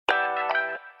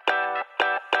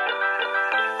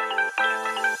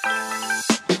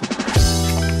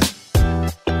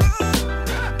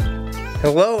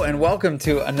Hello and welcome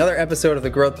to another episode of the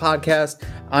Growth Podcast.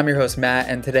 I'm your host, Matt,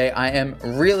 and today I am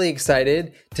really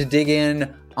excited to dig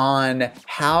in on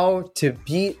how to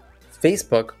beat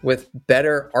Facebook with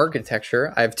better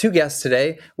architecture. I have two guests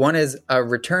today. One is a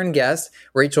return guest,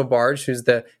 Rachel Barge, who's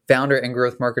the founder and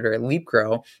growth marketer at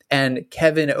LeapGrow, and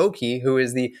Kevin Okie, who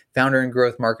is the founder and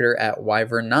growth marketer at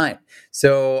Wyvern 9.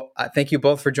 So thank you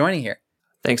both for joining here.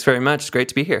 Thanks very much. It's great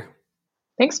to be here.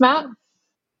 Thanks, Matt.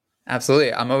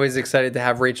 Absolutely. I'm always excited to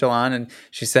have Rachel on, and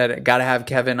she said, got to have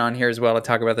Kevin on here as well to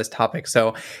talk about this topic.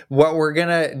 So what we're going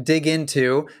to dig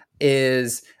into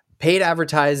is paid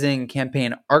advertising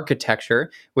campaign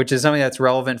architecture, which is something that's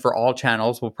relevant for all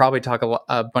channels. We'll probably talk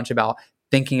a bunch about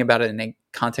thinking about it in the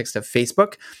context of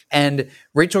Facebook. And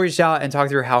Rachel reached out and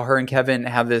talked through how her and Kevin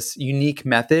have this unique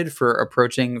method for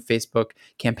approaching Facebook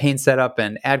campaign setup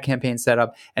and ad campaign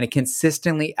setup, and it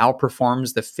consistently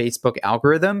outperforms the Facebook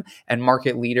algorithm and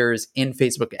market leaders in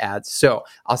Facebook ads. So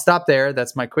I'll stop there.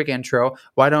 That's my quick intro.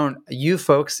 Why don't you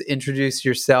folks introduce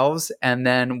yourselves, and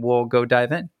then we'll go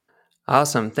dive in.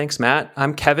 Awesome. Thanks, Matt.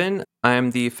 I'm Kevin.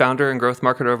 I'm the founder and growth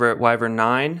marketer over at Wyvern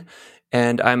 9.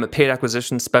 And I'm a paid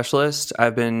acquisition specialist.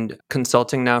 I've been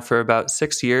consulting now for about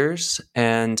 6 years.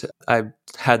 And I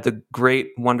had the great,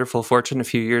 wonderful fortune a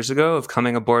few years ago of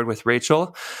coming aboard with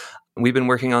Rachel. We've been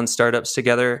working on startups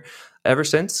together ever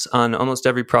since. On almost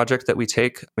every project that we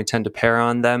take, we tend to pair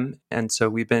on them. And so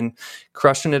we've been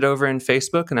crushing it over in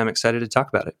Facebook, and I'm excited to talk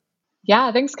about it.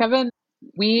 Yeah, thanks, Kevin.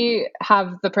 We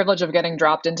have the privilege of getting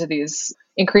dropped into these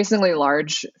increasingly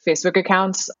large Facebook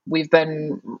accounts. We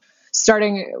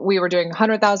were doing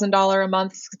 $100,000 a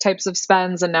month types of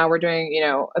spends, and now we're doing,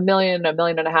 $1 million, $1.5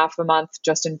 million a month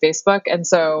just in Facebook. And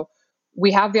so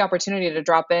we have the opportunity to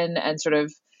drop in and sort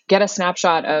of get a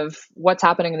snapshot of what's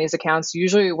happening in these accounts.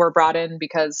 Usually we're brought in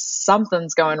because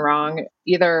something's going wrong.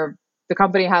 Either the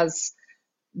company has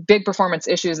big performance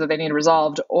issues that they need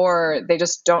resolved, or they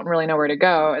just don't really know where to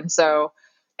go. And so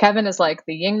Kevin is like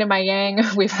the yin to my yang.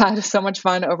 We've had so much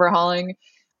fun overhauling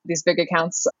these big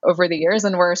accounts over the years,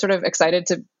 and we're sort of excited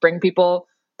to bring people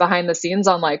behind the scenes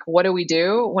on like, what do we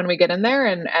do when we get in there,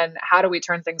 and how do we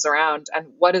turn things around, and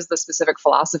what is the specific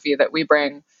philosophy that we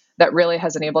bring that really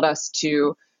has enabled us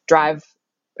to drive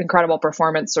incredible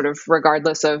performance sort of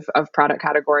regardless of product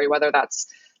category, whether that's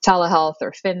telehealth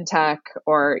or fintech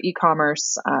or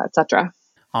e-commerce, et cetera.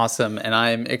 Awesome. And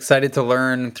I'm excited to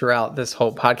learn throughout this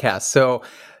whole podcast. So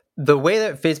the way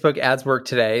that Facebook ads work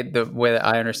today, the way that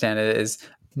I understand it, is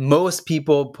most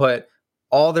people put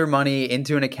all their money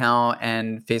into an account,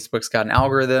 and Facebook's got an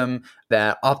algorithm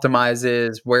that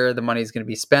optimizes where the money is going to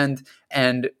be spent.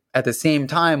 And at the same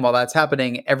time, while that's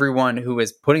happening, everyone who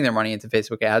is putting their money into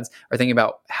Facebook ads are thinking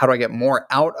about, how do I get more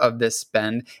out of this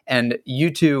spend? And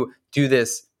you two do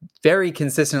this very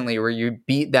consistently, where you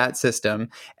beat that system.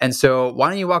 And so why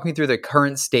don't you walk me through the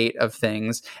current state of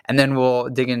things, and then we'll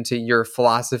dig into your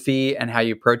philosophy and how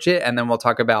you approach it. And then we'll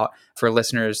talk about, for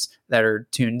listeners that are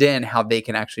tuned in, how they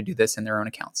can actually do this in their own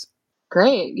accounts.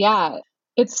 Great. Yeah.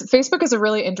 Facebook is a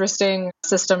really interesting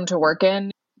system to work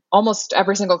in. Almost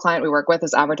every single client we work with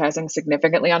is advertising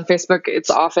significantly on Facebook.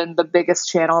 It's often the biggest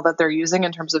channel that they're using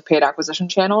in terms of paid acquisition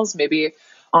channels, maybe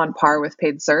on par with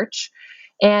paid search.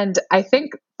 And I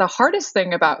think the hardest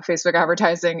thing about Facebook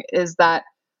advertising is that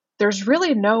there's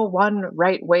really no one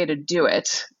right way to do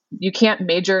it. You can't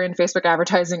major in Facebook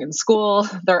advertising in school.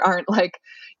 There aren't like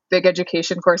big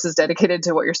education courses dedicated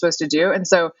to what you're supposed to do. And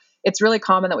so it's really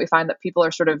common that we find that people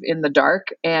are sort of in the dark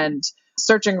and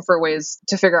searching for ways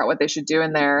to figure out what they should do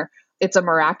in there. It's a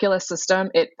miraculous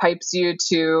system. It pipes you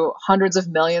to hundreds of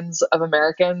millions of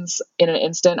Americans in an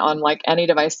instant on like any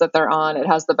device that they're on. It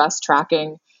has the best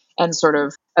tracking and sort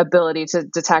of ability to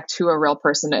detect who a real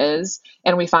person is.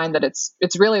 And we find that it's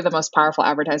really the most powerful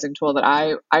advertising tool that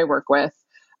I work with.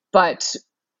 But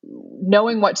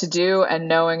knowing what to do and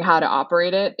knowing how to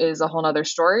operate it is a whole nother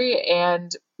story.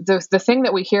 And the thing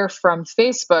that we hear from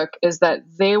Facebook is that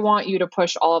they want you to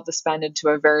push all of the spend into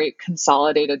a very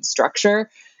consolidated structure.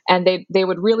 And they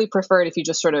would really prefer it if you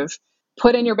just sort of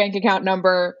put in your bank account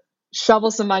number,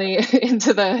 shovel some money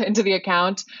into the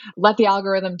account, let the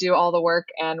algorithm do all the work,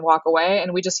 and walk away.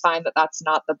 And we just find that that's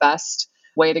not the best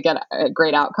way to get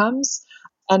great outcomes.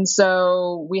 And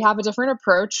so we have a different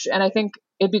approach. And I think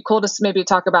it'd be cool to maybe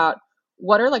talk about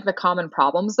what are like the common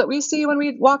problems that we see when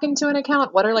we walk into an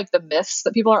account? What are like the myths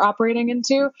that people are operating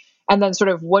into? And then sort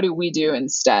of what do we do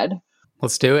instead?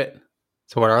 Let's do it.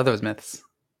 So what are those myths?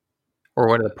 Or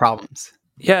what are the problems?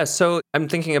 Yeah, so I'm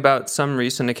thinking about some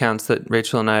recent accounts that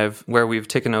Rachel and I have where we've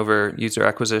taken over user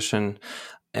acquisition.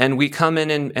 And we come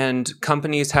in and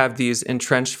companies have these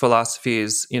entrenched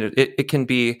philosophies. It can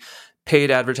be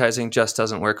paid advertising just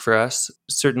doesn't work for us.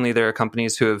 Certainly, there are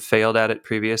companies who have failed at it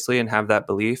previously and have that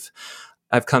belief.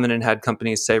 I've come in and had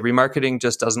companies say remarketing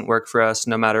just doesn't work for us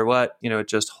no matter what. It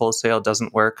just wholesale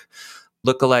doesn't work.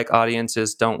 Lookalike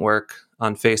audiences don't work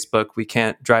on Facebook. We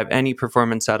can't drive any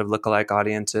performance out of lookalike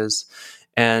audiences.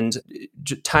 And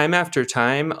time after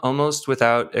time, almost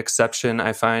without exception,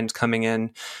 I find coming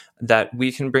in that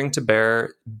we can bring to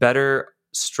bear better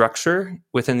structure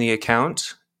within the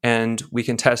account, and we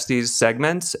can test these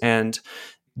segments, and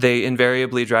they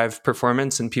invariably drive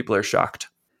performance, and people are shocked.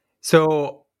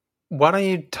 So why don't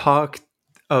you talk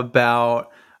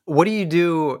about what do you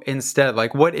do instead?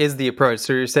 Like, what is the approach?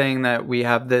 So you're saying that we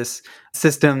have this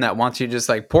system that wants you to just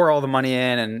like pour all the money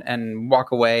in and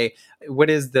walk away. What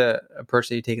is the approach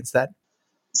that you take instead?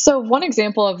 So one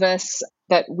example of this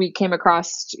that we came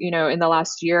across, in the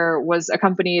last year was a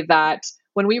company that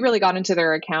when we really got into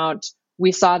their account,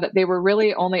 we saw that they were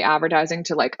really only advertising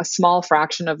to like a small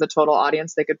fraction of the total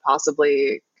audience they could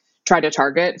possibly try to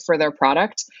target for their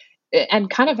product, and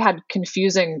kind of had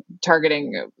confusing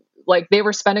targeting. Like they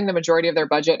were spending the majority of their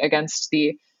budget against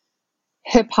the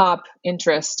hip hop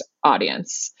interest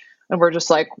audience. And we're just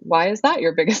like, why is that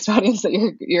your biggest audience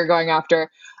that you're going after?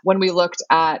 When we looked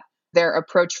at their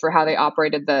approach for how they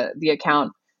operated the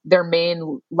account, their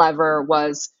main lever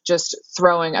was just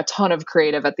throwing a ton of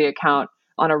creative at the account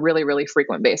on a really, really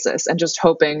frequent basis and just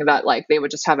hoping that like they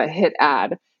would just have a hit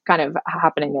ad kind of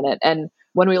happening in it. And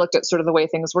when we looked at sort of the way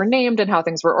things were named and how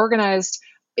things were organized,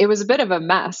 it was a bit of a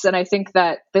mess. And I think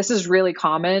that this is really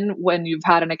common when you've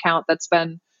had an account that's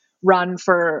been run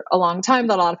for a long time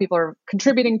that a lot of people are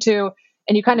contributing to,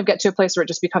 and you kind of get to a place where it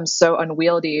just becomes so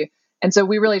unwieldy. And so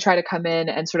we really try to come in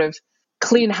and sort of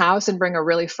clean house and bring a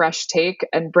really fresh take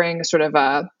and bring sort of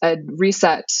a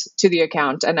reset to the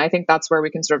account. And I think that's where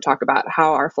we can sort of talk about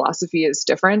how our philosophy is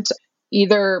different.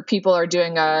 Either people are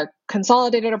doing a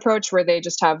consolidated approach where they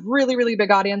just have really, really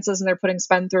big audiences and they're putting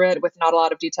spend through it with not a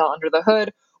lot of detail under the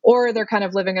hood, or they're kind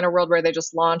of living in a world where they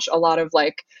just launch a lot of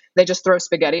they just throw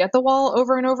spaghetti at the wall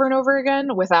over and over and over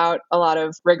again without a lot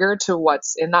of rigor to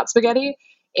what's in that spaghetti.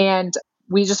 And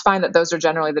we just find that those are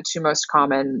generally the two most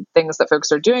common things that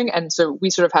folks are doing. And so we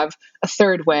sort of have a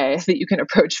third way that you can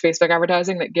approach Facebook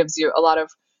advertising that gives you a lot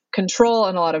of control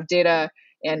and a lot of data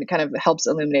and kind of helps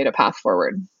illuminate a path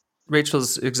forward.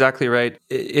 Rachel's exactly right.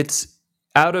 It's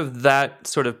out of that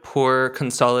sort of poor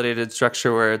consolidated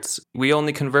structure where we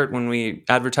only convert when we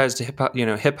advertise to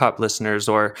hip hop listeners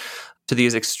or to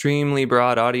these extremely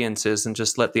broad audiences and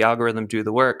just let the algorithm do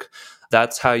the work.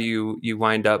 That's how you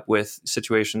wind up with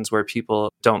situations where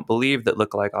people don't believe that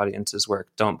lookalike audiences work,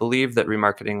 don't believe that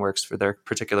remarketing works for their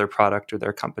particular product or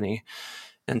their company.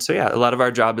 And so, a lot of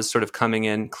our job is sort of coming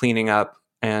in, cleaning up,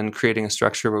 and creating a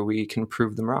structure where we can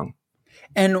prove them wrong.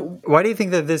 And why do you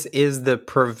think that this is the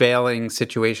prevailing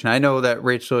situation? I know that,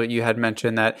 Rachel, you had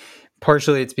mentioned that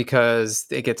partially it's because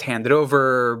it gets handed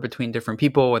over between different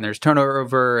people when there's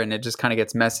turnover and it just kind of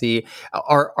gets messy.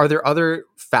 Are there other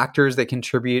factors that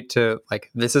contribute to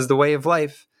this is the way of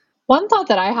life? One thought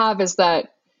that I have is that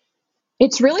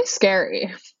it's really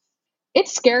scary.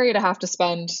 It's scary to have to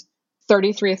spend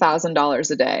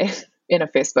 $33,000 a day in a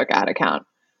Facebook ad account.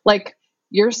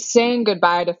 You're saying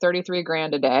goodbye to 33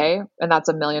 grand a day, and that's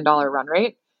 $1 million run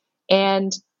rate. And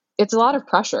it's a lot of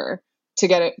pressure to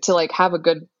get it to have a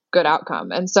good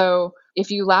outcome. And so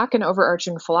if you lack an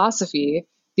overarching philosophy,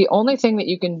 the only thing that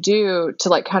you can do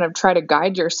to kind of try to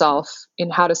guide yourself in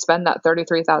how to spend that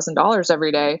 $33,000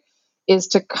 every day is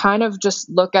to kind of just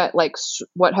look at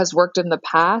what has worked in the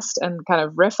past and kind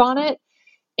of riff on it.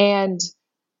 And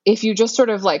if you just sort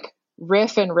of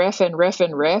riff and riff and riff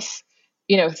and riff,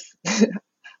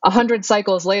 100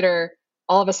 cycles later,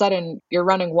 all of a sudden you're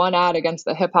running one ad against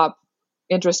the hip hop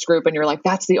interest group and you're like,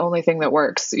 that's the only thing that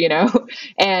works,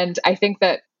 And I think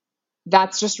that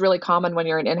that's just really common when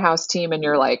you're an in-house team and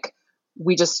you're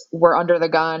we're under the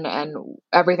gun and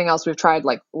everything else we've tried,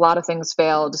 a lot of things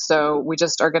failed. So we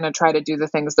just are going to try to do the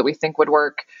things that we think would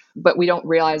work, but we don't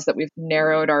realize that we've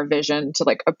narrowed our vision to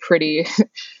a pretty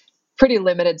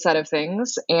limited set of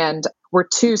things. And we're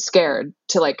too scared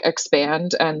to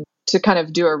expand and to kind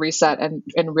of do a reset and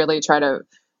really try to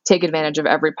take advantage of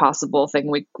every possible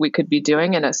thing we could be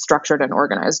doing in a structured and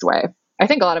organized way. I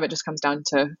think a lot of it just comes down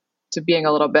to being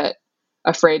a little bit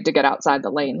afraid to get outside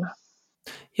the lane.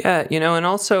 Yeah, and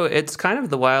also it's kind of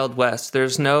the Wild West.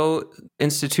 There's no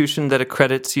institution that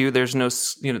accredits you. There's no,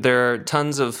 there are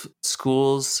tons of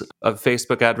schools of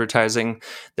Facebook advertising.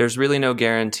 There's really no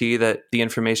guarantee that the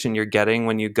information you're getting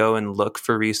when you go and look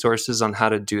for resources on how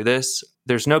to do this,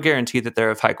 there's no guarantee that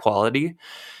they're of high quality.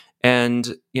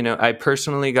 And, I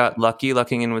personally got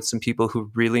lucking in with some people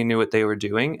who really knew what they were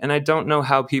doing. And I don't know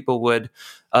how people would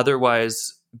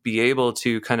otherwise be able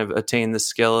to kind of attain the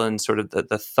skill and sort of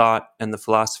the thought and the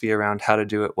philosophy around how to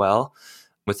do it well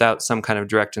without some kind of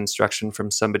direct instruction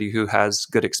from somebody who has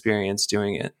good experience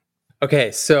doing it.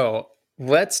 Okay, so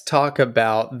let's talk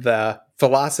about the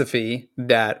philosophy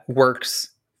that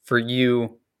works for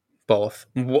you both.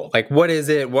 Like, what is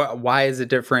it? Why is it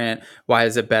different? Why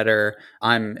is it better?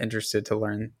 I'm interested to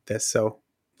learn this. So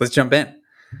let's jump in.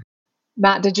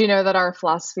 Matt, did you know that our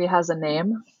philosophy has a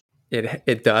name?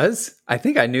 It does. I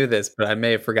think I knew this, but I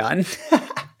may have forgotten.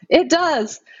 It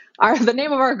does. The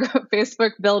name of our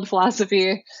Facebook build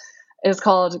philosophy is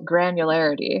called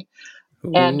granularity.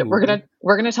 And Ooh.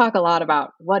 we're gonna talk a lot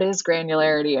about what is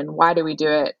granularity and why do we do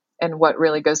it and what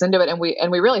really goes into it. And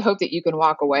we really hope that you can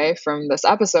walk away from this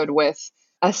episode with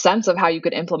a sense of how you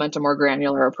could implement a more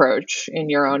granular approach in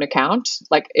your own account.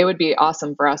 Like, it would be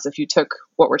awesome for us if you took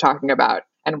what we're talking about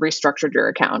and restructured your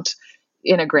account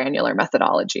in a granular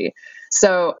methodology.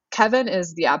 So Kevin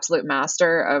is the absolute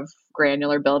master of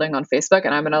granular building on Facebook,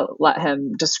 and I'm going to let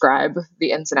him describe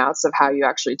the ins and outs of how you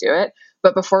actually do it.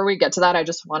 But before we get to that, I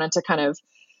just wanted to kind of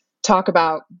talk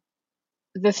about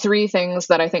the three things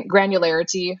that I think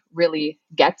granularity really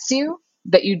gets you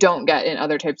that you don't get in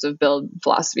other types of build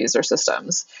philosophies or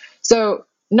systems. So,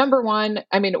 number one,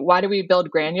 why do we build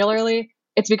granularly?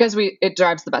 It's because it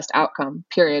drives the best outcome,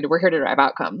 period. We're here to drive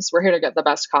outcomes. We're here to get the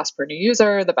best cost per new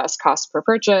user, the best cost per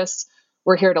purchase.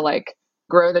 We're here to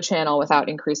grow the channel without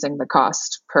increasing the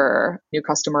cost per new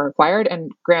customer acquired.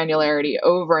 And granularity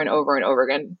over and over and over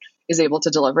again is able to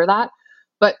deliver that.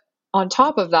 But on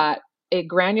top of that, a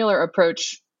granular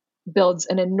approach builds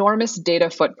an enormous data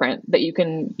footprint that you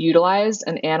can utilize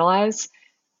and analyze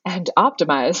and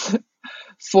optimize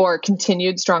for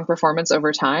continued strong performance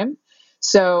over time.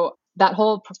 So that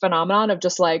whole phenomenon of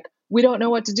just we don't know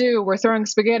what to do, we're throwing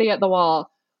spaghetti at the wall,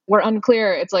 we're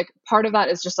unclear. It's part of that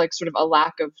is just sort of a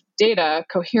lack of data,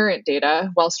 coherent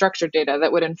data, well-structured data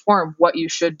that would inform what you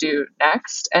should do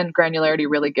next. And granularity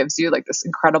really gives you this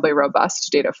incredibly robust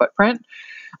data footprint.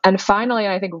 And finally,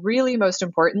 and I think really most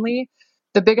importantly,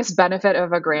 the biggest benefit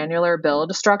of a granular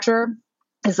build structure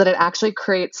is that it actually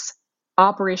creates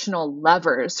operational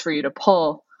levers for you to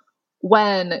pull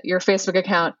when your Facebook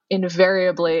account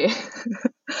invariably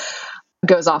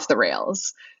goes off the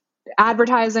rails.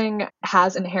 Advertising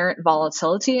has inherent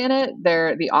volatility in it.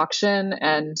 The auction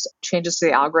and changes to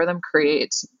the algorithm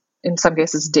create, in some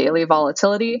cases, daily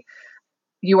volatility.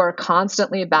 You are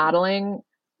constantly battling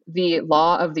the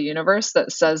law of the universe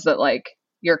that says that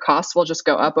your costs will just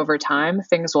go up over time,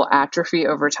 things will atrophy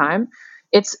over time.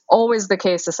 It's always the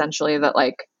case essentially that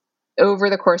over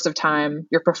the course of time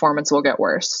your performance will get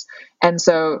worse. And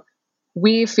so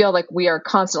we feel like we are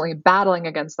constantly battling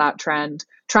against that trend,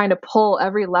 trying to pull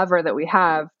every lever that we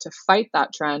have to fight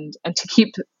that trend and to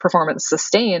keep performance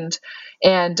sustained.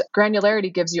 And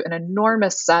granularity gives you an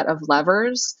enormous set of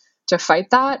levers to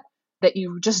fight that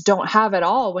you just don't have at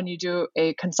all when you do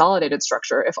a consolidated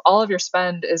structure. If all of your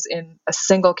spend is in a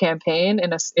single campaign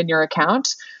in your account,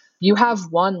 you have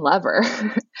one lever.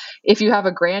 If you have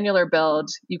a granular build,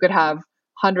 you could have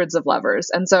hundreds of levers.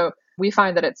 And so we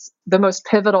find that it's the most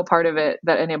pivotal part of it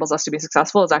that enables us to be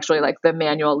successful is actually the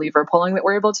manual lever pulling that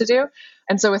we're able to do.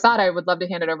 And so with that, I would love to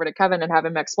hand it over to Kevin and have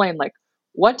him explain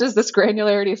what does this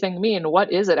granularity thing mean?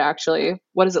 What is it actually?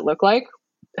 What does it look like?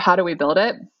 How do we build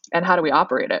it? And how do we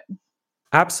operate it?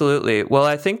 Absolutely. Well,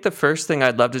 I think the first thing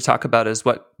I'd love to talk about is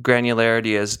what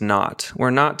granularity is not. We're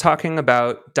not talking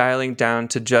about dialing down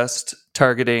to just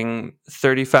targeting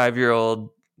 35-year-old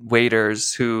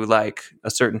waiters who like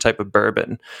a certain type of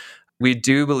bourbon. We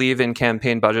do believe in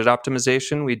campaign budget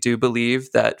optimization. We do believe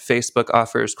that Facebook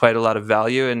offers quite a lot of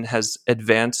value and has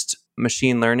advanced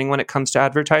machine learning when it comes to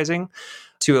advertising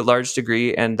to a large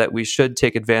degree, and that we should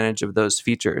take advantage of those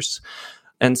features.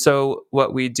 And so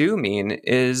what we do mean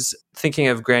is thinking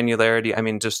of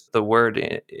granularity. Just the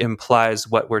word implies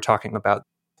what we're talking about.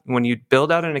 When you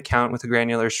build out an account with a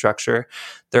granular structure,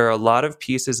 there are a lot of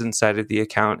pieces inside of the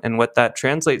account. And what that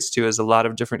translates to is a lot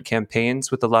of different campaigns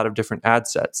with a lot of different ad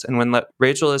sets. And when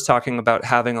Rachel is talking about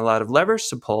having a lot of levers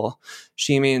to pull,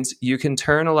 she means you can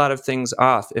turn a lot of things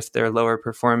off if they're lower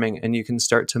performing, and you can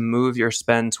start to move your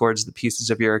spend towards the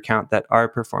pieces of your account that are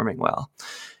performing well.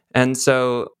 And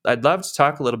so I'd love to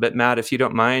talk a little bit, Matt, if you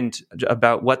don't mind,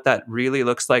 about what that really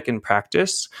looks like in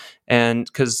practice. And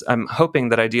because I'm hoping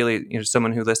that ideally,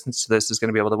 someone who listens to this is going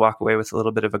to be able to walk away with a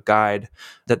little bit of a guide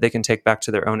that they can take back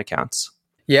to their own accounts.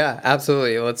 Yeah,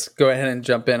 absolutely. Let's go ahead and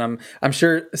jump in. I'm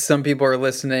sure some people are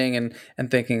listening and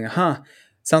thinking,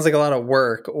 sounds like a lot of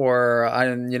work, or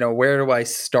where do I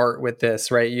start with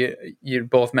this, right? You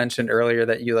both mentioned earlier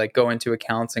that you like go into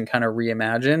accounts and kind of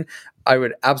reimagine. I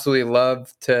would absolutely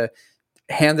love to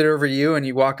hand it over to you and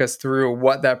you walk us through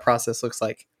what that process looks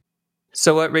like.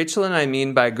 So what Rachel and I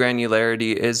mean by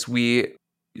granularity is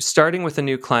starting with a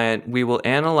new client, we will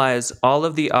analyze all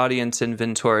of the audience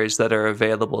inventories that are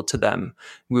available to them.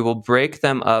 We will break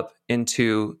them up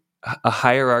into a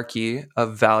hierarchy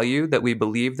of value that we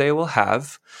believe they will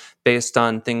have based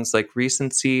on things like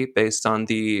recency, based on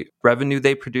the revenue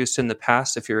they produced in the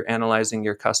past, if you're analyzing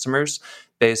your customers,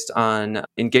 based on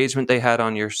engagement they had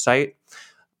on your site,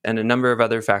 and a number of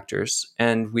other factors.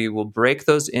 And we will break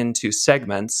those into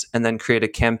segments and then create a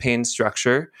campaign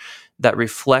structure that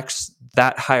reflects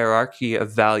that hierarchy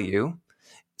of value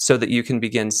so that you can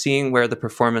begin seeing where the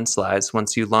performance lies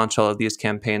once you launch all of these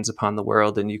campaigns upon the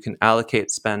world, and you can allocate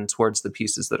spend towards the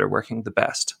pieces that are working the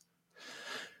best.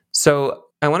 So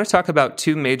I want to talk about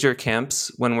two major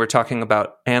camps when we're talking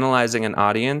about analyzing an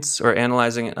audience or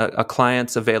analyzing a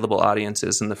client's available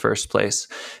audiences in the first place,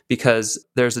 because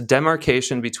there's a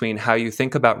demarcation between how you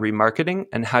think about remarketing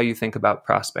and how you think about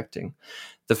prospecting.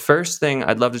 The first thing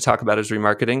I'd love to talk about is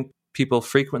remarketing. People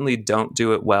frequently don't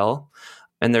do it well.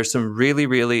 And there's some really,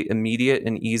 really immediate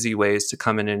and easy ways to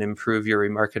come in and improve your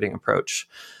remarketing approach.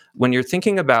 When you're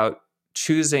thinking about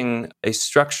choosing a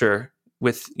structure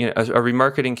with a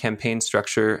remarketing campaign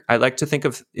structure, I like to think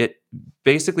of it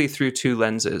basically through two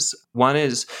lenses. One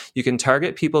is you can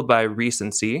target people by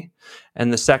recency,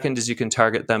 and the second is you can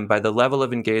target them by the level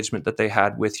of engagement that they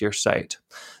had with your site.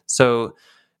 So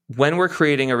when we're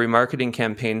creating a remarketing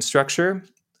campaign structure,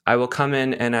 I will come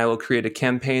in and I will create a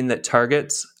campaign that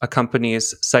targets a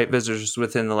company's site visitors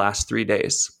within the last 3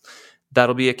 days.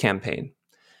 That'll be a campaign.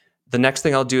 The next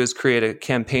thing I'll do is create a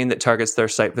campaign that targets their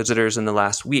site visitors in the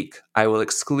last week. I will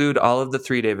exclude all of the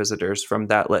 3-day visitors from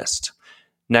that list.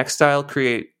 Next, I'll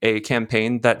create a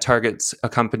campaign that targets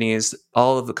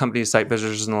all of the company's site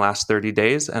visitors in the last 30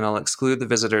 days, and I'll exclude the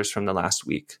visitors from the last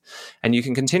week. And you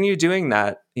can continue doing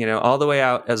that, all the way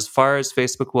out as far as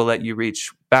Facebook will let you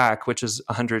reach back, which is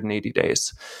 180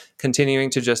 days, continuing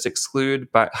to just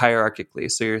exclude hierarchically.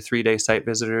 So your 3-day site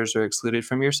visitors are excluded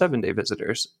from your 7-day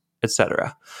visitors,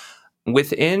 etc.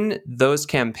 Within those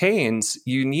campaigns,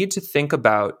 you need to think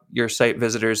about your site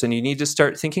visitors, and you need to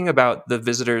start thinking about the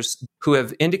visitors who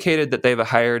have indicated that they have a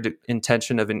higher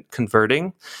intention of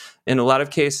converting. In a lot of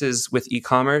cases with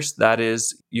e-commerce, that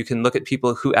is, you can look at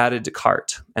people who added to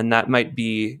cart, and that might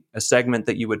be a segment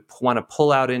that you would want to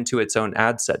pull out into its own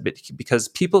ad set. But because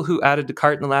people who added to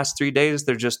cart in the last 3 days,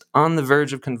 they're just on the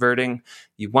verge of converting.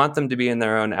 You want them to be in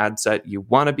their own ad set. You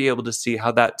want to be able to see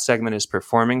how that segment is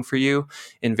performing for you.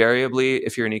 Invariably,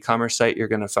 if you're an e-commerce site, you're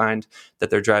going to find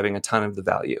that they're driving a ton of the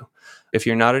value. If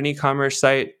you're not an e-commerce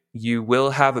site, you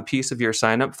will have a piece of your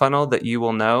sign-up funnel that you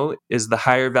will know is the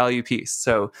higher value piece.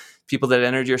 So people that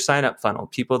entered your sign-up funnel,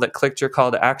 people that clicked your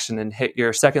call to action and hit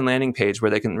your second landing page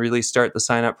where they can really start the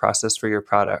sign-up process for your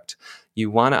product. You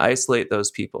want to isolate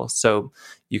those people. So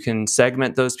you can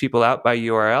segment those people out by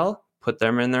URL, put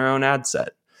them in their own ad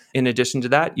set. In addition to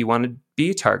that, you want to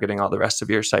be targeting all the rest of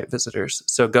your site visitors.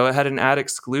 So go ahead and add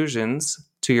exclusions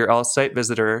to your all site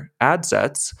visitor ad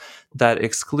sets that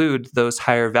exclude those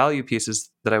higher value pieces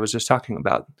that I was just talking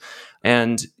about.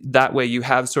 And that way you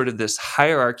have sort of this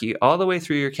hierarchy all the way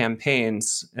through your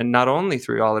campaigns, and not only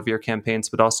through all of your campaigns,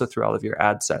 but also through all of your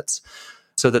ad sets,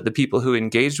 so that the people who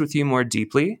engaged with you more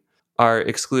deeply are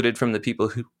excluded from the people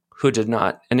who did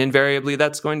not. And invariably,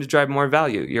 that's going to drive more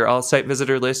value. Your all site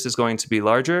visitor list is going to be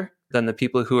larger than the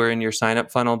people who are in your sign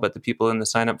up funnel, but the people in the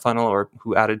sign up funnel or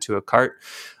who added to a cart,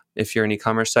 if you're an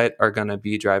e-commerce site, are going to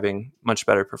be driving much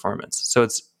better performance. So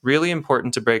it's really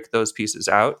important to break those pieces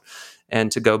out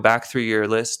and to go back through your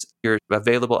list, your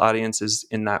available audiences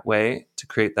in that way to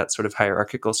create that sort of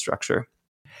hierarchical structure.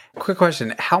 Quick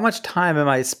question. How much time am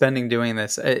I spending doing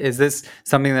this? Is this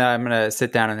something that I'm going to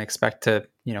sit down and expect to,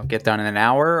 get done in an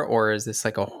hour, or is this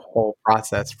like a whole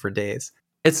process for days?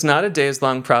 It's not a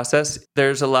days-long process.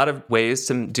 There's a lot of ways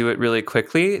to do it really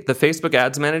quickly. The Facebook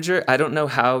Ads Manager, I don't know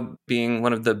how, being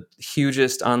one of the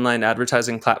hugest online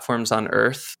advertising platforms on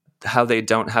earth, how they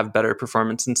don't have better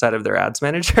performance inside of their ads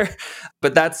manager.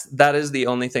 But that is the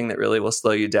only thing that really will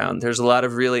slow you down. There's a lot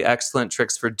of really excellent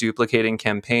tricks for duplicating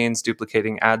campaigns,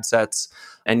 duplicating ad sets,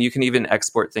 and you can even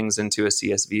export things into a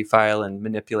CSV file and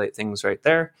manipulate things right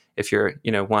there. If you're,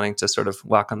 wanting to sort of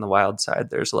walk on the wild side,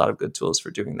 there's a lot of good tools for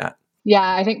doing that.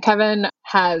 Yeah, I think Kevin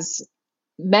has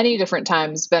many different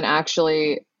times been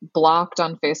actually blocked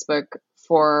on Facebook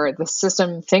for the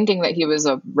system thinking that he was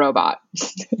a robot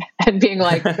and being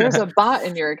like, there's a bot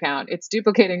in your account. It's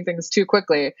duplicating things too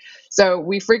quickly. So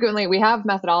we have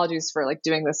methodologies for like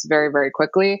doing this very, very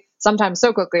quickly, sometimes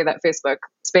so quickly that Facebook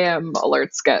spam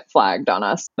alerts get flagged on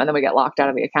us. And then we get locked out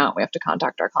of the account. We have to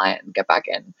contact our client and get back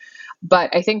in.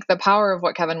 But I think the power of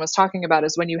what Kevin was talking about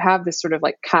is when you have this sort of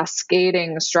like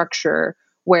cascading structure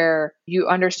where you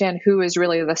understand who is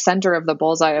really the center of the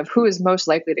bullseye of who is most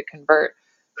likely to convert,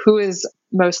 who is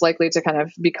most likely to kind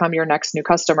of become your next new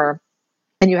customer.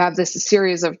 And you have this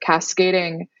series of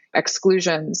cascading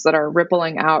exclusions that are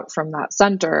rippling out from that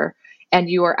center. And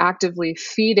you are actively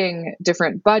feeding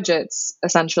different budgets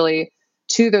essentially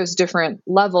to those different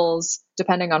levels,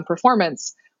 depending on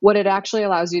performance. What it actually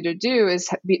allows you to do is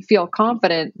feel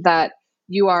confident that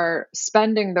you are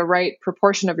spending the right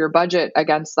proportion of your budget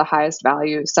against the highest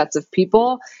value sets of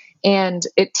people. And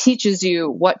it teaches you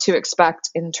what to expect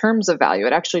in terms of value.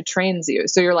 It actually trains you.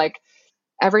 So you're like,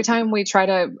 every time we try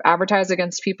to advertise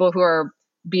against people who are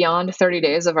beyond 30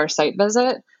 days of our site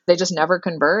visit, they just never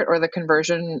convert, or the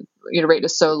conversion rate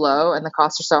is so low and the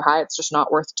costs are so high, it's just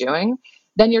not worth doing.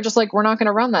 Then you're just like, we're not going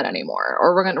to run that anymore,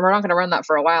 or we're not going to run that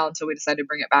for a while until we decide to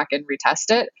bring it back and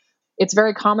retest it. It's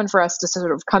very common for us to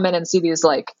sort of come in and see these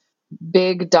like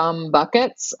big dumb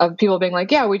buckets of people being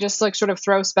like, yeah, we just like sort of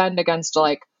throw spend against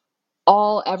like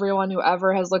everyone who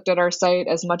ever has looked at our site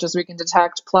as much as we can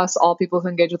detect, plus all people who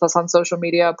engage with us on social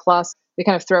media, plus they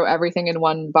kind of throw everything in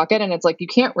one bucket. And it's like, you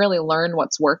can't really learn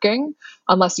what's working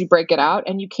unless you break it out.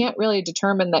 And you can't really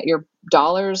determine that your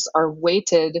dollars are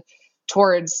weighted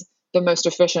towards the most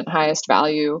efficient, highest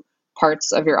value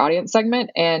parts of your audience segment.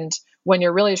 And when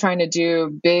you're really trying to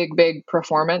do big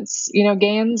performance,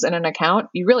 gains in an account,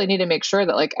 you really need to make sure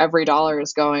that like every dollar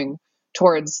is going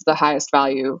towards the highest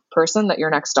value person, that your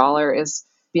next dollar is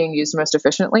being used most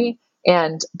efficiently.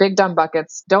 And big dumb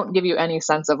buckets don't give you any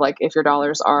sense of like if your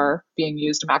dollars are being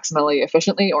used maximally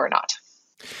efficiently or not.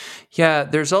 Yeah,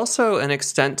 there's also an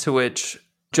extent to which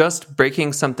just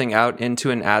breaking something out into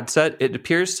an ad set, it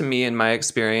appears to me in my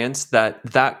experience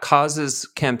that causes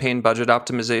campaign budget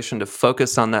optimization to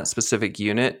focus on that specific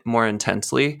unit more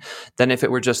intensely than if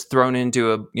it were just thrown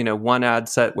into a one ad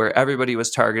set where everybody was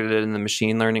targeted and the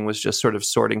machine learning was just sort of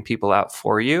sorting people out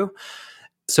for you.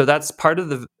 So that's part of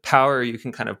the power you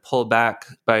can kind of pull back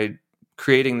by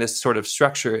creating this sort of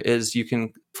structure, is you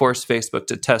can force Facebook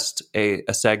to test a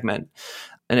segment.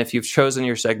 And if you've chosen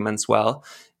your segments well,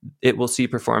 it will see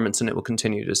performance and it will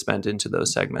continue to spend into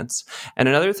those segments. And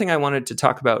another thing I wanted to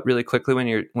talk about really quickly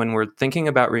when we're thinking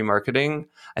about remarketing,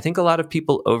 I think a lot of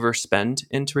people overspend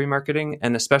into remarketing.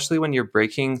 And especially when you're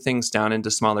breaking things down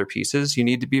into smaller pieces, you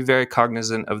need to be very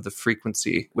cognizant of the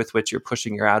frequency with which you're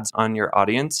pushing your ads on your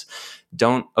audience.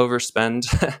 Don't overspend.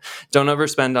 Don't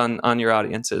overspend on your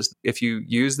audiences. If you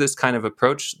use this kind of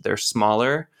approach, they're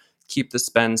smaller. Keep the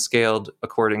spend scaled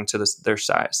according to their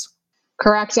size.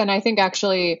 Correct. And I think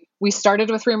actually we started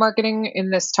with remarketing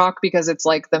in this talk because it's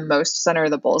like the most center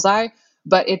of the bullseye,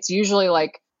 but it's usually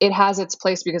like it has its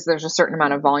place because there's a certain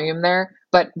amount of volume there.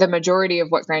 But the majority of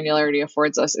what granularity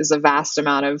affords us is a vast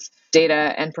amount of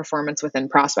data and performance within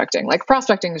prospecting. Like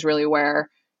prospecting is really where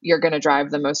you're going to drive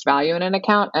the most value in an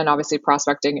account. And obviously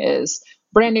prospecting is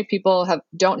brand new people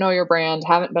don't know your brand,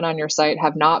 haven't been on your site,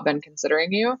 have not been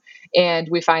considering you. And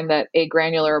we find that a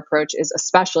granular approach is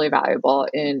especially valuable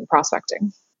in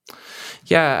prospecting.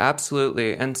 Yeah,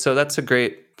 absolutely. And so that's a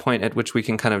great point at which we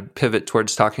can kind of pivot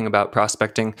towards talking about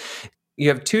prospecting. You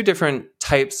have two different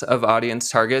types of audience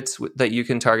targets that you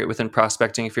can target within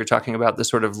prospecting if you're talking about the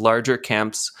sort of larger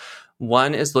camps.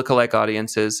 One is lookalike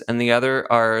audiences, and the other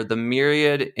are the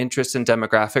myriad interest and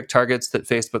demographic targets that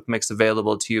Facebook makes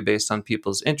available to you based on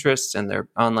people's interests and their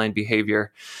online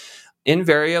behavior.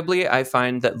 Invariably, I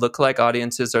find that lookalike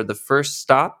audiences are the first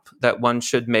stop that one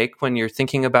should make when you're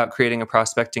thinking about creating a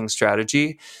prospecting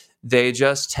strategy. They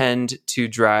just tend to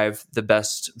drive the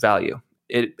best value.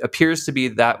 It appears to be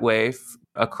that way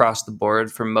across the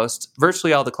board for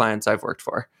virtually all the clients I've worked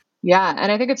for. Yeah,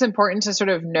 and I think it's important to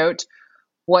sort of note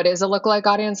what is a lookalike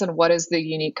audience and what is the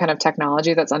unique kind of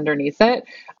technology that's underneath it,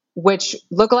 which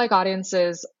lookalike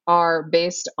audiences are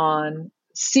based on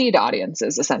seed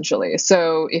audiences, essentially.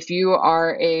 So if you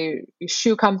are a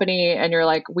shoe company and you're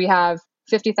like, we have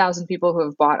 50,000 people who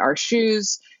have bought our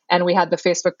shoes and we had the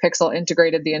Facebook pixel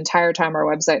integrated the entire time our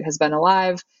website has been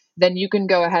alive, then you can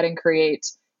go ahead and create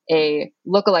a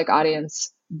lookalike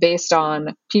audience based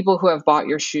on people who have bought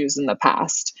your shoes in the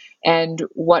past. And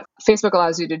what Facebook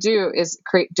allows you to do is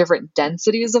create different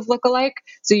densities of lookalike.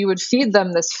 So you would feed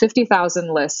them this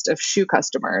 50,000 list of shoe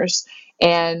customers,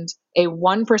 and a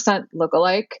 1%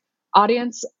 lookalike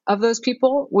audience of those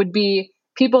people would be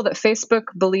people that Facebook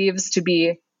believes to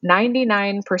be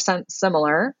 99%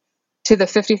 similar to the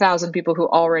 50,000 people who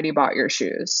already bought your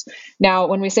shoes. Now,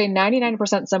 when we say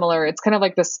 99% similar, it's kind of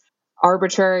like this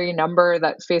arbitrary number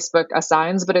that Facebook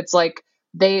assigns, but it's like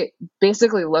they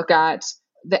basically look at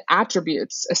the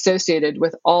attributes associated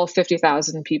with all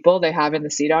 50,000 people they have in the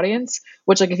seed audience,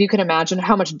 which, like, if you can imagine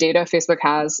how much data Facebook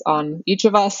has on each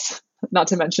of us, not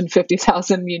to mention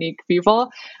 50,000 unique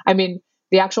people, I mean,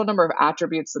 the actual number of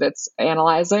attributes that it's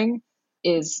analyzing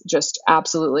is just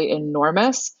absolutely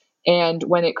enormous. And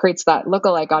when it creates that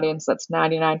lookalike audience that's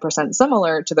 99%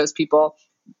 similar to those people,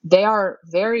 they are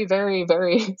very, very,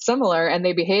 very similar, and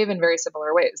they behave in very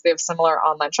similar ways. They have similar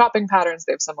online shopping patterns.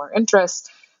 They have similar interests.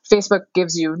 Facebook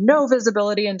gives you no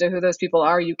visibility into who those people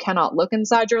are. You cannot look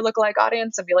inside your lookalike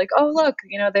audience and be like, oh, look,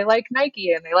 they like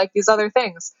Nike and they like these other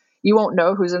things. You won't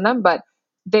know who's in them, but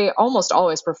they almost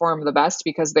always perform the best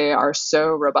because they are so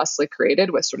robustly created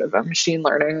with sort of a machine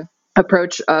learning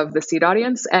approach of the seed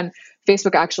audience. And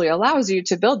Facebook actually allows you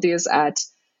to build these at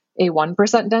a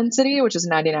 1% density, which is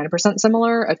 99%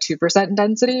 similar, a 2%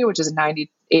 density, which is 98%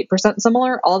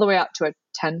 similar, all the way up to a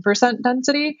 10%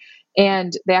 density.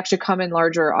 And they actually come in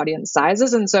larger audience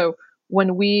sizes. And so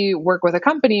when we work with a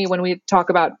company, when we talk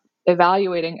about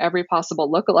evaluating every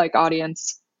possible lookalike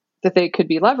audience that they could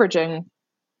be leveraging,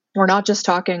 we're not just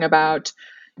talking about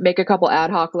make a couple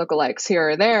ad hoc lookalikes here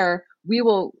or there. We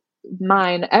will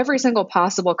mine every single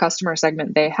possible customer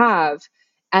segment they have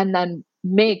and then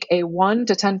make a 1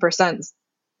 to 10%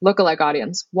 lookalike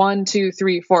audience, 1, 2,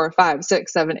 3, 4, 5,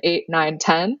 6, 7, 8, 9,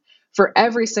 10 for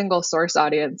every single source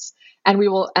audience. And we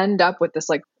will end up with this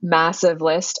like massive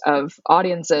list of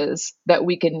audiences that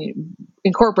we can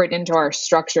incorporate into our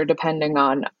structure depending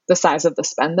on the size of the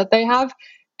spend that they have.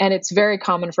 And it's very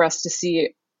common for us to see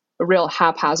a real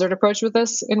haphazard approach with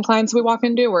this in clients we walk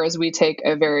into, whereas we take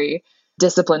a very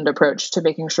disciplined approach to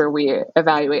making sure we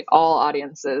evaluate all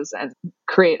audiences and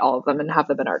create all of them and have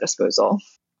them at our disposal.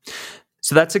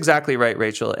 So that's exactly right,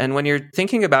 Rachel. And when you're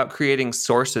thinking about creating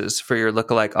sources for your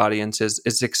lookalike audiences,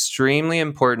 it's extremely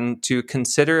important to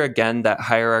consider, again, that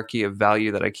hierarchy of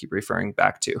value that I keep referring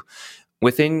back to.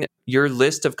 Within your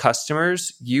list of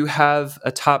customers, you have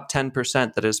a top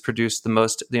 10% that has produced the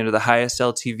most, the highest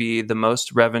LTV, the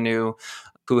most revenue,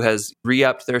 who has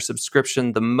re-upped their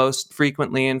subscription the most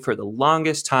frequently and for the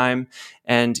longest time.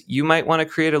 And you might want to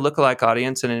create a lookalike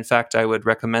audience. And in fact, I would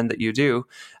recommend that you do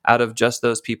out of just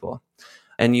those people.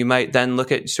 And you might then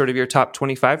look at sort of your top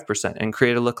 25% and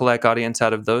create a lookalike audience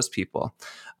out of those people.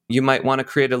 You might want to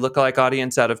create a lookalike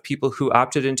audience out of people who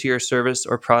opted into your service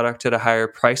or product at a higher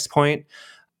price point.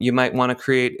 You might want to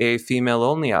create a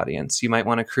female-only audience. You might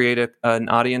want to create an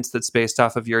audience that's based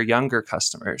off of your younger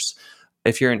customers.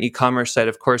 If you're an e-commerce site,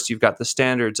 of course, you've got the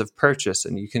standards of purchase,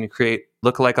 and you can create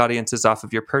lookalike audiences off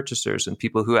of your purchasers and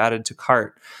people who added to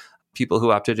cart, people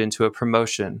who opted into a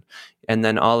promotion, and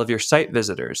then all of your site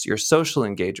visitors, your social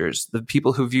engagers, the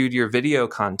people who viewed your video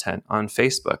content on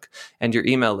Facebook, and your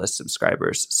email list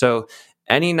subscribers. So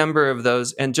any number of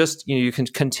those, and just you can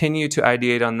continue to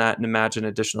ideate on that and imagine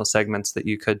additional segments that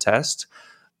you could test.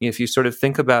 If you sort of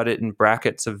think about it in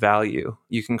brackets of value,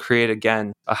 you can create,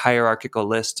 again, a hierarchical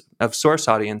list of source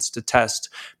audience to test,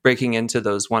 breaking into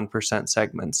those 1%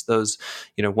 segments, those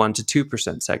 1 to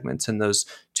 2% segments, and those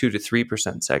 2 to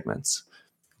 3% segments.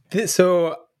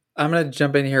 So I'm going to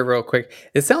jump in here real quick.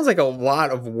 It sounds like a lot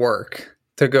of work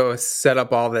to go set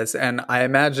up all this. And I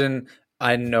imagine,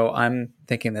 I know I'm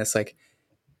thinking this, like,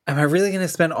 am I really going to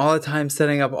spend all the time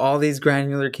setting up all these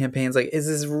granular campaigns? Like, is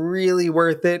this really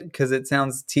worth it? Because it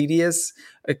sounds tedious.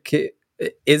 Okay.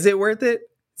 Is it worth it?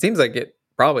 Seems like it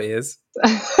probably is.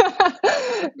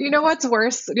 You know what's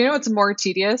worse? You know what's more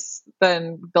tedious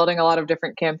than building a lot of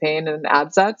different campaign and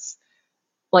ad sets?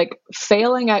 Like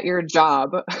failing at your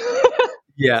job.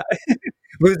 Yeah.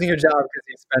 Losing your job because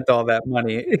you spent all that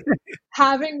money.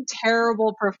 Having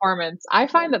terrible performance. I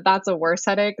find that that's a worse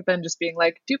headache than just being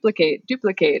like,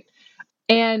 duplicate.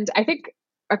 And I think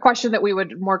a question that we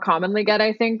would more commonly get,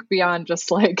 I think, beyond just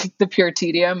like the pure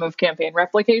tedium of campaign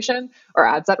replication or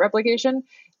ad set replication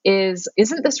is,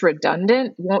 isn't this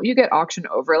redundant? Won't you get auction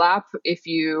overlap if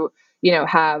you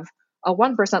have a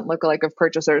 1% lookalike of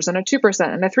purchasers and a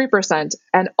 2% and a 3%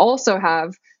 and also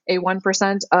have a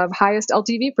 1% of highest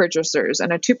LTV purchasers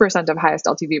and a 2% of highest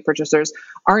LTV purchasers?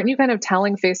 Aren't you kind of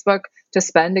telling Facebook to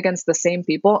spend against the same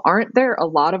people? Aren't there a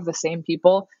lot of the same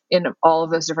people in all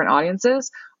of those different audiences?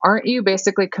 Aren't you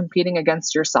basically competing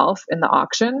against yourself in the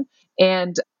auction?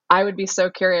 And I would be so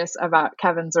curious about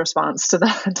Kevin's response to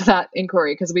that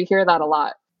inquiry, because we hear that a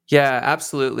lot. Yeah,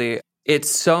 absolutely. It's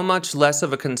so much less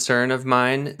of a concern of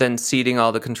mine than ceding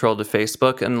all the control to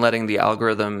Facebook and letting the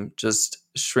algorithm just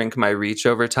shrink my reach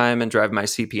over time and drive my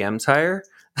CPMs higher,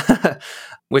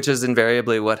 which is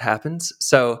invariably what happens.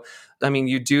 So, I mean,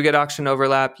 you do get auction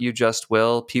overlap. You just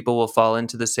will. People will fall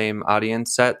into the same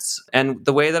audience sets. And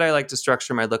the way that I like to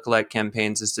structure my lookalike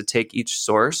campaigns is to take each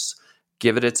source,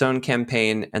 give it its own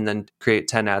campaign, and then create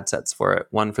 10 ad sets for it.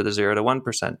 One for the 0 to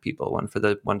 1% people, one for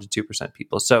the 1 to 2%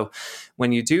 people. So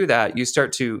when you do that, you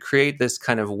start to create this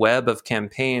kind of web of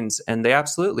campaigns, and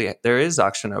there is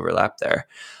auction overlap there.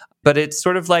 But it's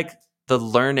sort of like the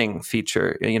learning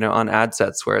feature, on ad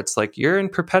sets, where it's like you're in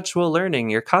perpetual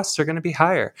learning, your costs are going to be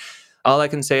higher. All I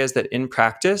can say is that in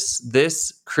practice,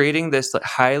 creating this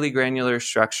highly granular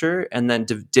structure and then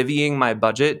divvying my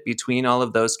budget between all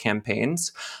of those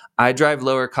campaigns, I drive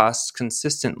lower costs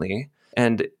consistently.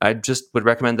 And I just would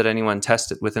recommend that anyone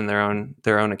test it within their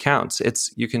own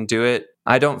accounts. You can do it.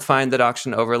 I don't find that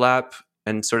auction overlap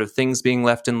and sort of things being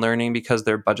left in learning because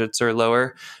their budgets are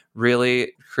lower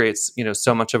really creates,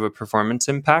 so much of a performance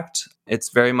impact. It's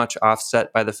very much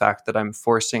offset by the fact that I'm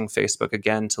forcing Facebook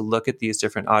again to look at these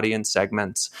different audience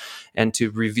segments and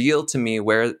to reveal to me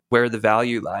where the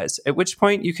value lies, at which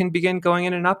point you can begin going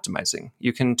in and optimizing.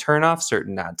 You can turn off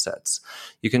certain ad sets.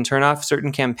 You can turn off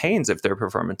certain campaigns if their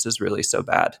performance is really so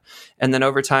bad. And then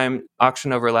over time,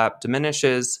 auction overlap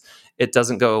diminishes. It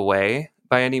doesn't go away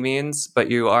by any means, but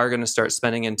you are going to start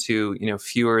spending into,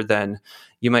 fewer than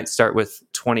you might start with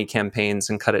 20 campaigns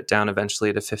and cut it down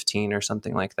eventually to 15 or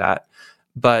something like that.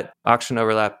 But auction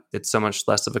overlap, it's so much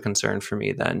less of a concern for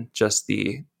me than just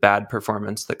the bad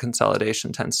performance that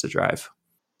consolidation tends to drive.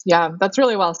 Yeah, that's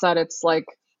really well said. It's like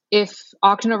if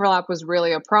auction overlap was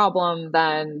really a problem,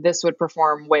 then this would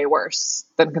perform way worse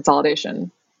than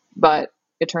consolidation. But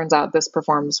it turns out this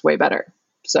performs way better.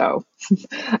 So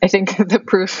I think the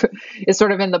proof is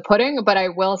sort of in the pudding. But I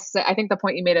will say, I think the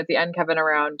point you made at the end, Kevin,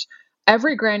 around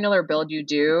every granular build you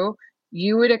do,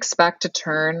 you would expect to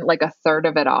turn like a third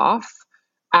of it off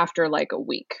after like a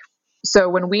week. So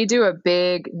when we do a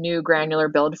big new granular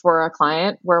build for a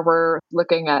client where we're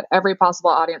looking at every possible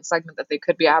audience segment that they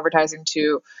could be advertising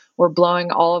to, we're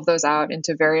blowing all of those out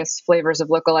into various flavors of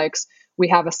lookalikes. We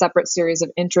have a separate series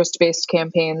of interest-based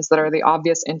campaigns that are the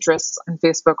obvious interests on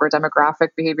Facebook or demographic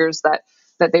behaviors that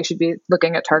they should be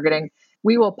looking at targeting.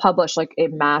 We will publish like a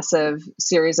massive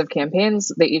series of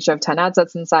campaigns. They each have 10 ad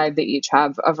sets inside. They each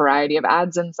have a variety of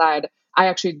ads inside. I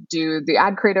actually do the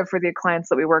ad creative for the clients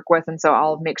that we work with. And so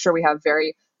I'll make sure we have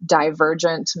very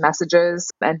divergent messages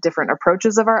and different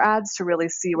approaches of our ads to really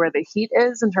see where the heat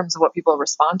is in terms of what people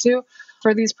respond to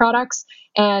for these products.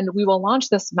 And we will launch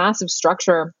this massive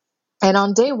structure. And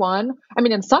on day one, I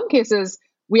mean, in some cases,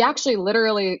 we actually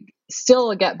literally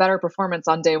still get better performance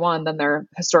on day one than their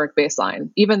historic baseline,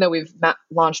 even though we've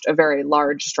launched a very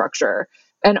large structure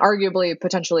and arguably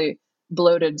potentially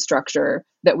bloated structure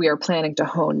that we are planning to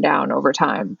hone down over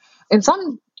time. In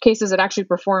some cases, it actually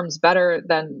performs better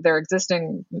than their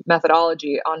existing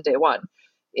methodology on day one.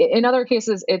 In other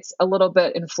cases, it's a little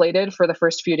bit inflated for the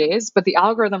first few days, but the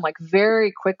algorithm like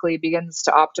very quickly begins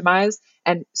to optimize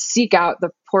and seek out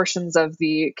the portions of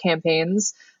the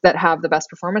campaigns that have the best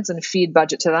performance and feed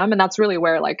budget to them. And that's really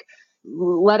where like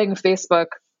letting Facebook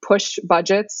push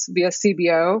budgets via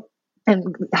CBO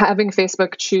and having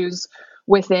Facebook choose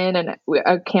within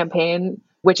a campaign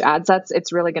which ad sets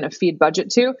it's really going to feed budget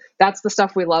to. That's the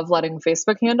stuff we love letting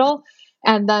Facebook handle.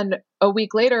 And then a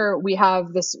week later, we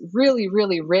have this really,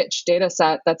 really rich data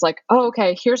set that's like, oh,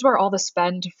 okay, here's where all the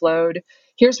spend flowed.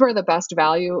 Here's where the best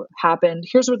value happened.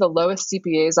 Here's where the lowest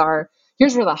CPAs are.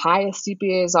 Here's where the highest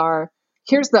CPAs are.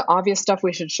 Here's the obvious stuff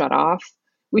we should shut off.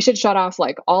 We should shut off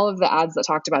like all of the ads that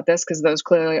talked about this because those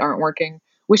clearly aren't working.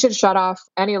 We should shut off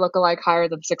any lookalike higher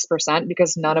than 6%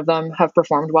 because none of them have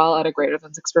performed well at a greater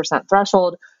than 6%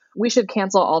 threshold. We should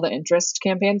cancel all the interest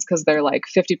campaigns because they're like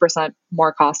 50%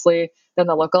 more costly than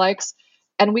the lookalikes.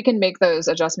 And we can make those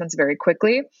adjustments very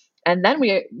quickly. And then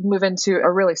we move into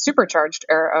a really supercharged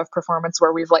era of performance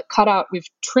where we've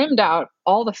trimmed out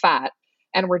all the fat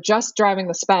and we're just driving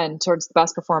the spend towards the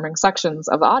best performing sections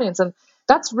of the audience. And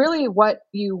that's really what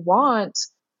you want.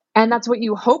 And that's what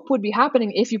you hope would be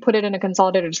happening if you put it in a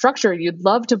consolidated structure. You'd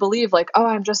love to believe like, oh,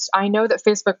 I know that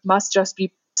Facebook must just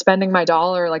be spending my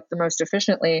dollar like the most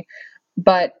efficiently,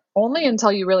 but only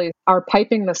until you really are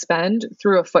piping the spend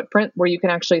through a footprint where you can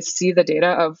actually see the data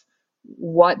of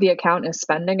what the account is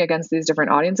spending against these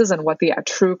different audiences and what the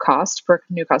true cost per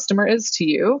new customer is to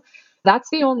you. That's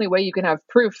the only way you can have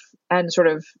proof and sort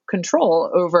of control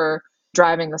over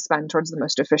driving the spend towards the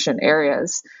most efficient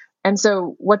areas. And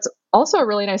so what's also a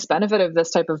really nice benefit of this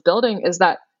type of building is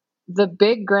that the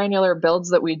big granular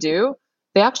builds that we do,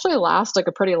 they actually last like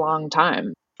a pretty long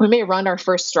time. we may run our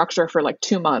first structure for like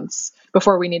 2 months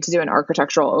before we need to do an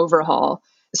architectural overhaul.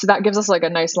 So that gives us like a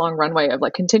nice long runway of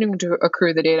like continuing to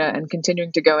accrue the data and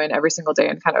continuing to go in every single day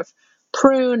and kind of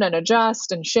prune and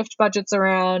adjust and shift budgets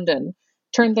around and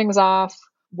turn things off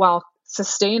while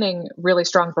sustaining really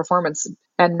strong performance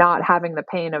and not having the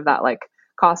pain of that like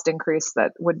cost increase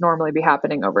that would normally be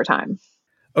happening over time.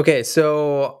 Okay,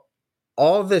 so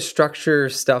all the structure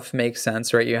stuff makes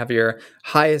sense, right? You have your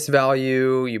highest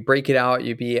value, you break it out,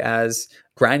 you be as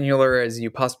granular as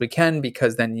you possibly can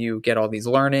because then you get all these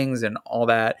learnings and all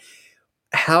that.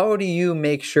 How do you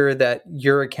make sure that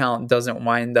your account doesn't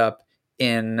wind up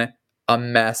in a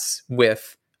mess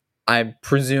with, I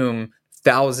presume,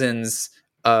 thousands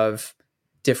of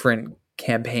different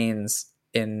campaigns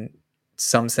in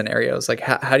some scenarios? Like,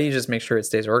 how do you just make sure it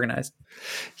stays organized?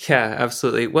 Yeah,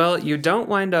 absolutely. Well, you don't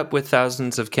wind up with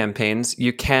thousands of campaigns.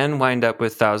 You can wind up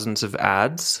with thousands of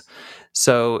ads.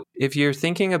 So if you're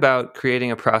thinking about creating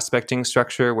a prospecting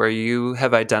structure where you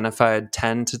have identified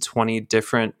 10 to 20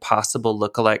 different possible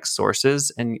lookalike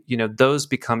sources, and those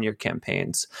become your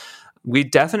campaigns. We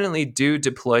definitely do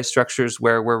deploy structures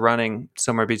where we're running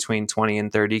somewhere between 20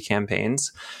 and 30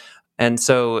 campaigns. And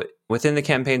so within the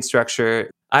campaign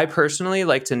structure, I personally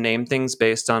like to name things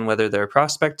based on whether they're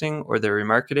prospecting or they're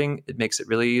remarketing. It makes it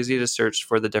really easy to search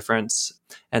for the difference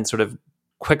and sort of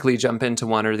quickly jump into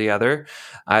one or the other.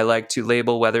 I like to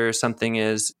label whether something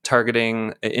is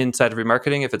targeting inside of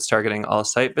remarketing, if it's targeting all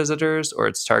site visitors or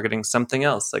it's targeting something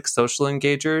else like social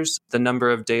engagers, the number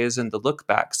of days in the look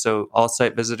back. So all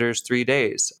site visitors, 3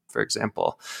 days, for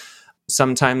example.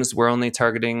 Sometimes we're only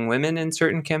targeting women in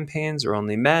certain campaigns or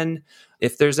only men.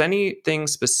 If there's anything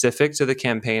specific to the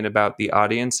campaign about the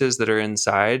audiences that are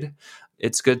inside,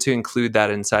 it's good to include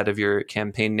that inside of your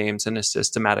campaign names in a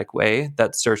systematic way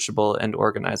that's searchable and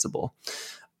organizable.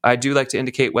 I do like to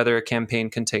indicate whether a campaign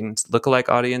contains lookalike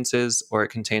audiences or it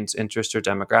contains interest or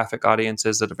demographic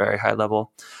audiences at a very high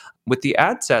level. With the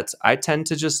ad sets, I tend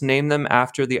to just name them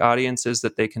after the audiences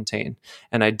that they contain.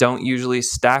 And I don't usually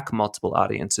stack multiple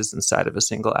audiences inside of a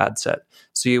single ad set.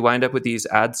 So you wind up with these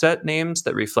ad set names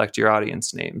that reflect your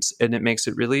audience names. And it makes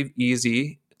it really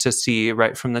easy to see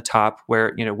right from the top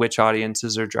where, which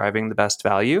audiences are driving the best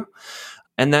value.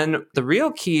 And then the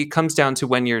real key comes down to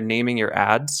when you're naming your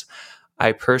ads.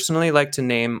 I personally like to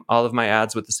name all of my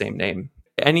ads with the same name.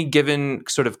 Any given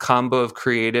sort of combo of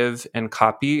creative and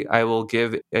copy, I will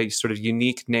give a sort of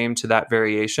unique name to that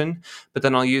variation, but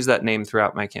then I'll use that name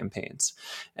throughout my campaigns.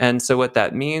 And so what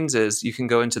that means is you can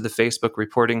go into the Facebook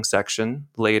reporting section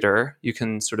later. You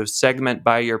can sort of segment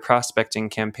by your prospecting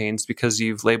campaigns because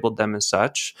you've labeled them as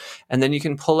such. And then you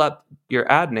can pull up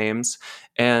your ad names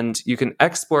and you can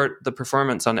export the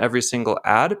performance on every single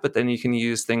ad, but then you can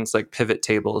use things like pivot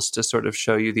tables to sort of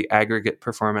show you the aggregate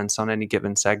performance on any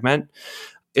given segment.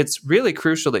 It's really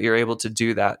crucial that you're able to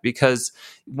do that because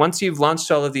once you've launched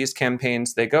all of these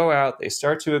campaigns, they go out, they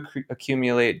start to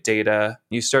accumulate data,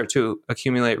 you start to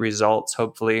accumulate results,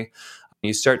 hopefully.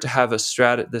 You start to have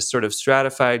this sort of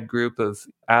stratified group of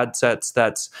ad sets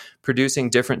that's producing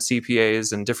different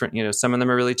CPAs and different, some of them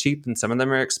are really cheap and some of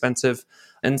them are expensive.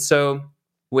 And so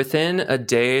within a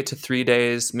day to 3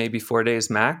 days, maybe 4 days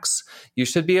max, you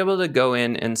should be able to go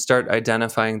in and start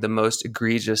identifying the most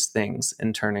egregious things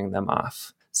and turning them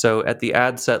off. So at the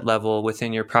ad set level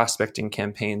within your prospecting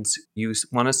campaigns, you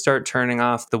want to start turning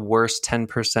off the worst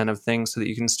 10% of things so that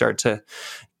you can start to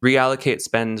reallocate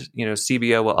spend.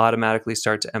 CBO will automatically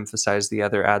start to emphasize the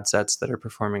other ad sets that are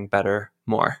performing better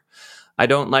more. I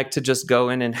don't like to just go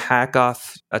in and hack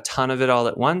off a ton of it all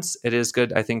at once. It is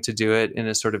good, I think, to do it in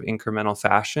a sort of incremental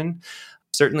fashion.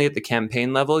 Certainly at the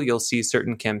campaign level, you'll see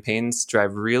certain campaigns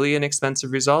drive really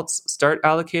inexpensive results. Start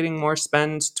allocating more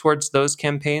spend towards those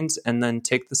campaigns and then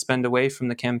take the spend away from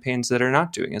the campaigns that are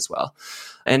not doing as well.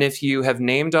 And if you have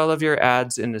named all of your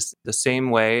ads in the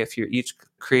same way, if each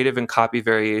creative and copy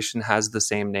variation has the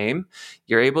same name,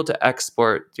 you're able to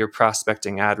export your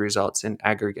prospecting ad results in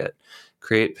aggregate.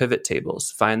 Create pivot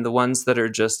tables, find the ones that are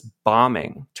just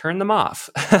bombing, turn them off,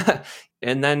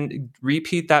 and then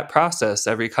repeat that process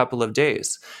every couple of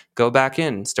days. Go back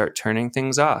in, start turning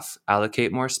things off,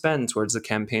 allocate more spend towards the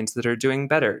campaigns that are doing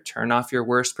better, turn off your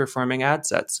worst performing ad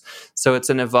sets. So it's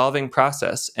an evolving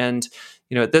process. And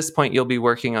at this point, you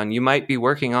might be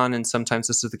working on, and sometimes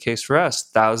this is the case for us,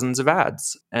 thousands of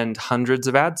ads and hundreds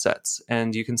of ad sets,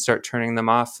 and you can start turning them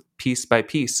off piece by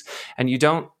piece. And you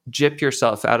don't gyp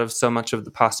yourself out of so much of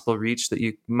the possible reach that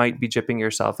you might be gypping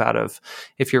yourself out of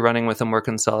if you're running with a more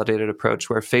consolidated approach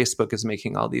where Facebook is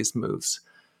making all these moves.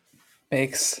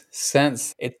 Makes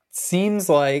sense. It seems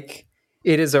like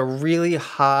it is a really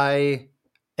high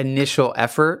initial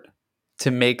effort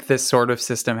to make this sort of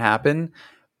system happen.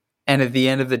 And at the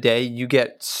end of the day, you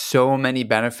get so many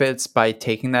benefits by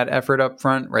taking that effort up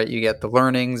front, right? You get the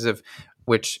learnings of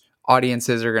which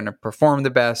audiences are going to perform the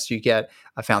best. You get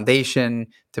a foundation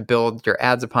to build your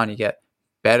ads upon. You get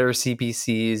better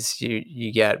CPCs.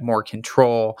 You get more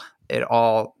control. It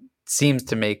all seems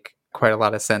to make quite a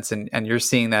lot of sense. And you're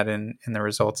seeing that in the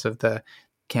results of the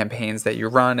campaigns that you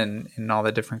run and all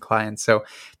the different clients. So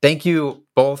thank you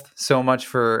both so much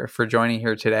for joining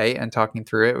here today and talking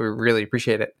through it. We really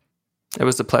appreciate it. It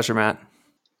was a pleasure, Matt.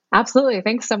 Absolutely.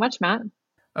 Thanks so much, Matt.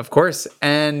 Of course.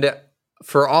 And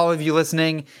for all of you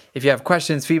listening, if you have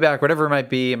questions, feedback, whatever it might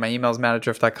be, my email is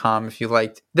matt@drift.com. If you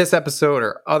liked this episode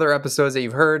or other episodes that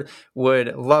you've heard,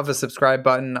 would love a subscribe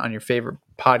button on your favorite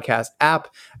podcast app,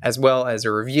 as well as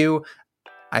a review.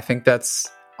 I think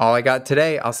that's all I got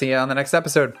today. I'll see you on the next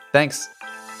episode. Thanks.